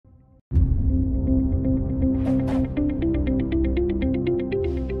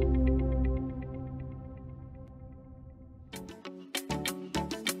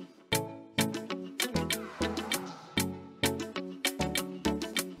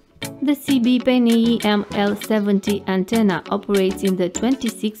The CB PNI ML70 antenna operates in the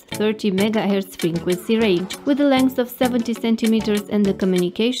 26-30 MHz frequency range, with a length of 70 cm and a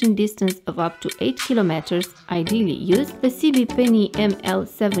communication distance of up to 8 km. Ideally used, the CB PNI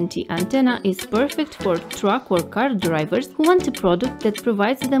ML70 antenna is perfect for truck or car drivers who want a product that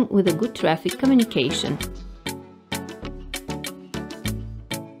provides them with a good traffic communication.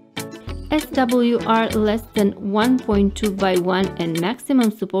 SWR less than 1.2 by 1 and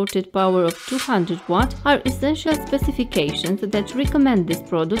maximum supported power of 200 Watt are essential specifications that recommend this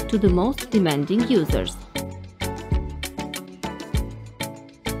product to the most demanding users.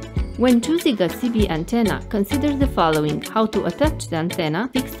 When choosing a CB antenna, consider the following: how to attach the antenna,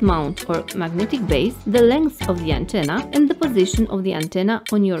 fixed mount or magnetic base, the length of the antenna, and the position of the antenna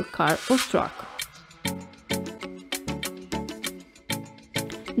on your car or truck.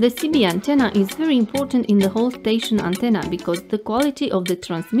 The CB antenna is very important in the whole station antenna because the quality of the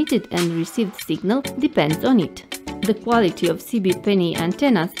transmitted and received signal depends on it. The quality of CB PNI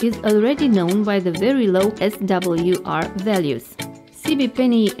antennas is already known by the very low SWR values. CB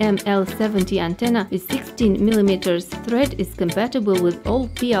PNI ML70 antenna with 16 mm thread is compatible with all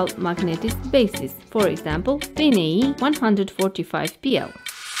PL magnetic bases, for example, PNI 145PL.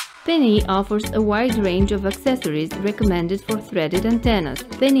 PNI offers a wide range of accessories recommended for threaded antennas: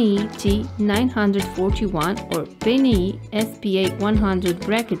 PNI T941 or PNI SPA100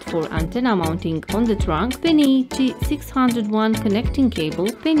 bracket for antenna mounting on the trunk, PNI T601 connecting cable,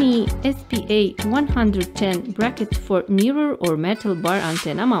 PNI SPA110 bracket for mirror or metal bar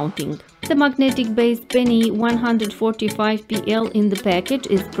antenna mounting. The magnetic base PNI 145PL in the package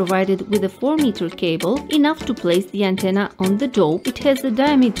is provided with a 4-meter cable, enough to place the antenna on the jaw. It has a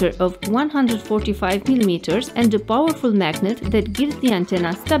diameter of 145 mm and a powerful magnet that gives the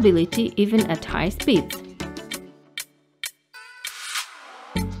antenna stability even at high speeds.